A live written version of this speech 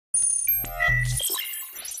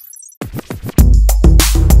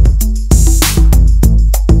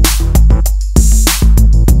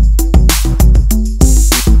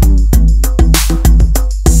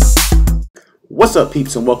What's up,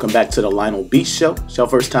 peeps, and welcome back to the Lionel Beat Show. It's your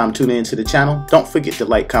first time tuning into the channel. Don't forget to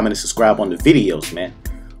like, comment, and subscribe on the videos, man.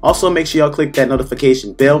 Also, make sure y'all click that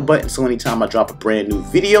notification bell button so anytime I drop a brand new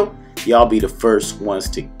video, y'all be the first ones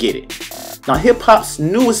to get it. Now, hip-hop's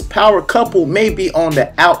newest power couple may be on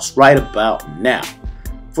the outs right about now.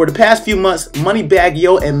 For the past few months, Bagg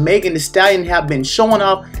and Megan Thee Stallion have been showing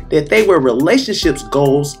off that they were relationships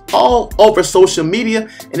goals all over social media,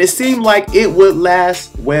 and it seemed like it would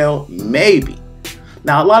last, well, maybe.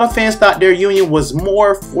 Now, a lot of fans thought their union was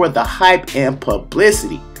more for the hype and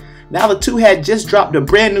publicity. Now, the two had just dropped a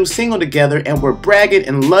brand new single together and were bragging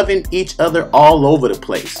and loving each other all over the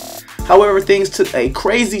place. However, things took a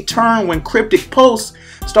crazy turn when cryptic posts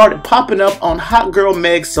started popping up on Hot Girl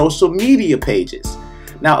Meg's social media pages.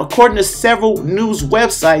 Now, according to several news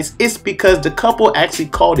websites, it's because the couple actually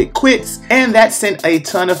called it quits, and that sent a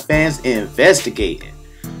ton of fans investigating.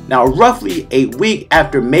 Now, roughly a week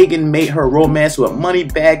after Megan made her romance with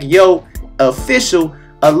Bagg official,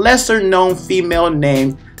 a lesser-known female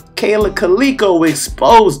named Kayla Calico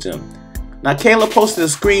exposed him. Now, Kayla posted a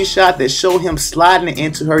screenshot that showed him sliding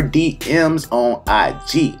into her DMs on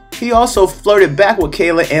IG. He also flirted back with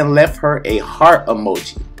Kayla and left her a heart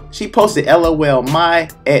emoji. She posted LOL my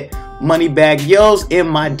at Bagg in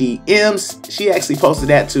my DMs. She actually posted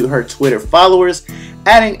that to her Twitter followers,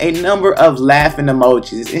 adding a number of laughing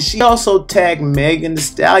emojis, and she also tagged Megan Thee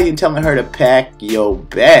Stallion telling her to pack your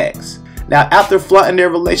bags. Now, after flaunting their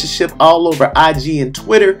relationship all over IG and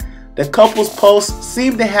Twitter, the couple's posts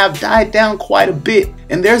seem to have died down quite a bit,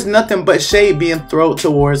 and there's nothing but shade being thrown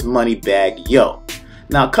towards Bagg.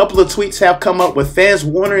 Now, a couple of tweets have come up with fans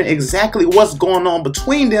wondering exactly what's going on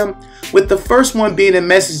between them, with the first one being a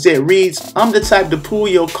message that reads, "I'm the type to pull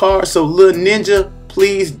your car, so little ninja,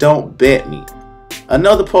 please don't bet me."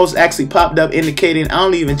 Another post actually popped up indicating, "I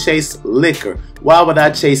don't even chase liquor. Why would I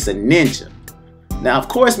chase a ninja?" Now, of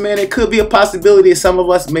course, man, it could be a possibility that some of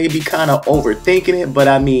us may be kind of overthinking it, but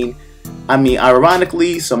I mean,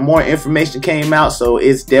 ironically, some more information came out, so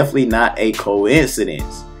it's definitely not a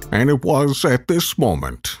coincidence. And it was at this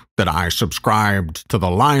moment that I subscribed to the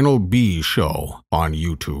Lionel B Show on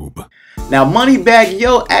YouTube. Now, Bagg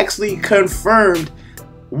actually confirmed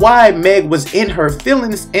why Meg was in her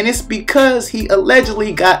feelings, and it's because he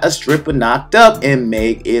allegedly got a stripper knocked up and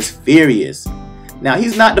Meg is furious. Now,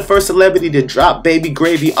 he's not the first celebrity to drop baby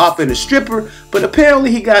gravy off in a stripper, but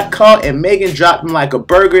apparently he got caught and Megan dropped him like a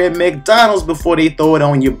burger at McDonald's before they throw it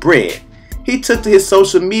on your bread. He took to his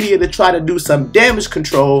social media to try to do some damage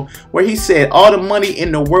control, where he said all the money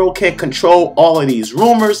in the world can't control all of these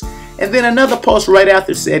rumors. And then another post right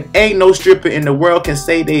after said, "Ain't no stripper in the world can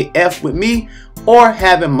say they F with me or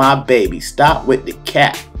having my baby. Stop with the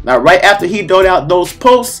cap." Now, right after he doled out those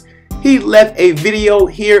posts, he left a video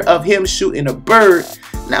here of him shooting a bird.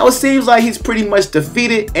 Now, it seems like he's pretty much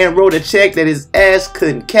defeated and wrote a check that his ass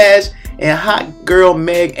couldn't cash, and hot girl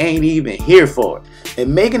Meg ain't even here for it.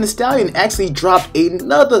 And Megan Thee Stallion actually dropped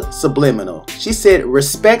another subliminal. She said,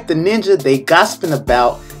 "Respect the ninja they gossiping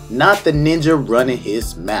about, not the ninja running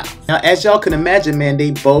his mouth." Now, as y'all can imagine, man,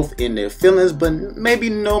 they both in their feelings, but maybe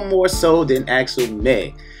no more so than actual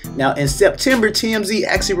Meg. Now, in September, TMZ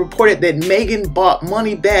actually reported that Megan bought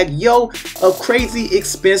Bagg a crazy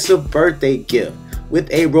expensive birthday gift with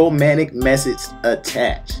a romantic message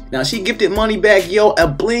attached. Now, she gifted Bagg a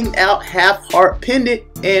blinged out half-heart pendant,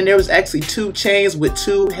 and there was actually 2 chains with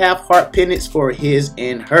 2 half-heart pendants for his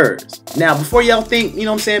and hers. Now, before y'all think,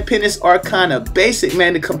 pendants are kind of basic,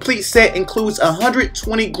 man, the complete set includes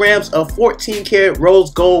 120 grams of 14 karat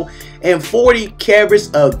rose gold and 40 carats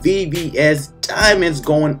of VVS diamonds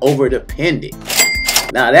going over the pendant.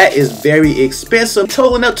 Now, that is very expensive,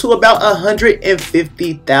 totaling up to about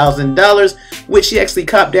 $150,000, which she actually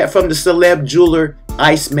copped that from the celeb jeweler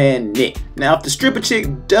Iceman Nick. Now, if the stripper chick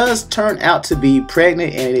does turn out to be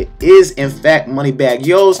pregnant, and it is in fact Bagg,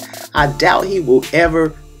 I doubt he will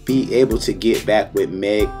ever be able to get back with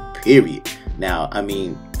Meg, period. Now, I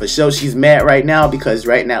mean, for sure she's mad right now because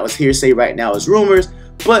right now it's hearsay, right now it's rumors.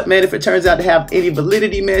 But, man, if it turns out to have any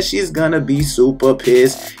validity, man, she's gonna be super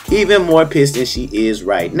pissed. Even more pissed than she is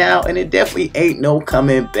right now. And it definitely ain't no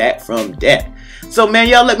coming back from that. So, man,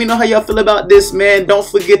 y'all let me know how y'all feel about this, man. Don't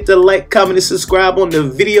forget to like, comment, and subscribe on the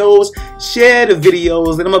videos. Share the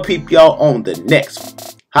videos. And I'm gonna peep y'all on the next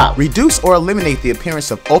one. Reduce or eliminate the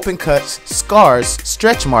appearance of open cuts, scars,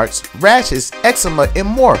 stretch marks, rashes, eczema, and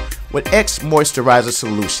more with X Moisturizer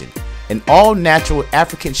Solution. An all-natural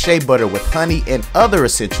African shea butter with honey and other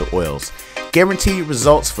essential oils. Guaranteed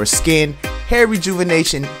results for skin, hair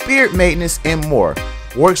rejuvenation, beard maintenance, and more.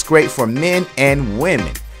 Works great for men and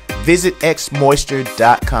women. Visit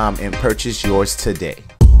xmoisture.com and purchase yours today.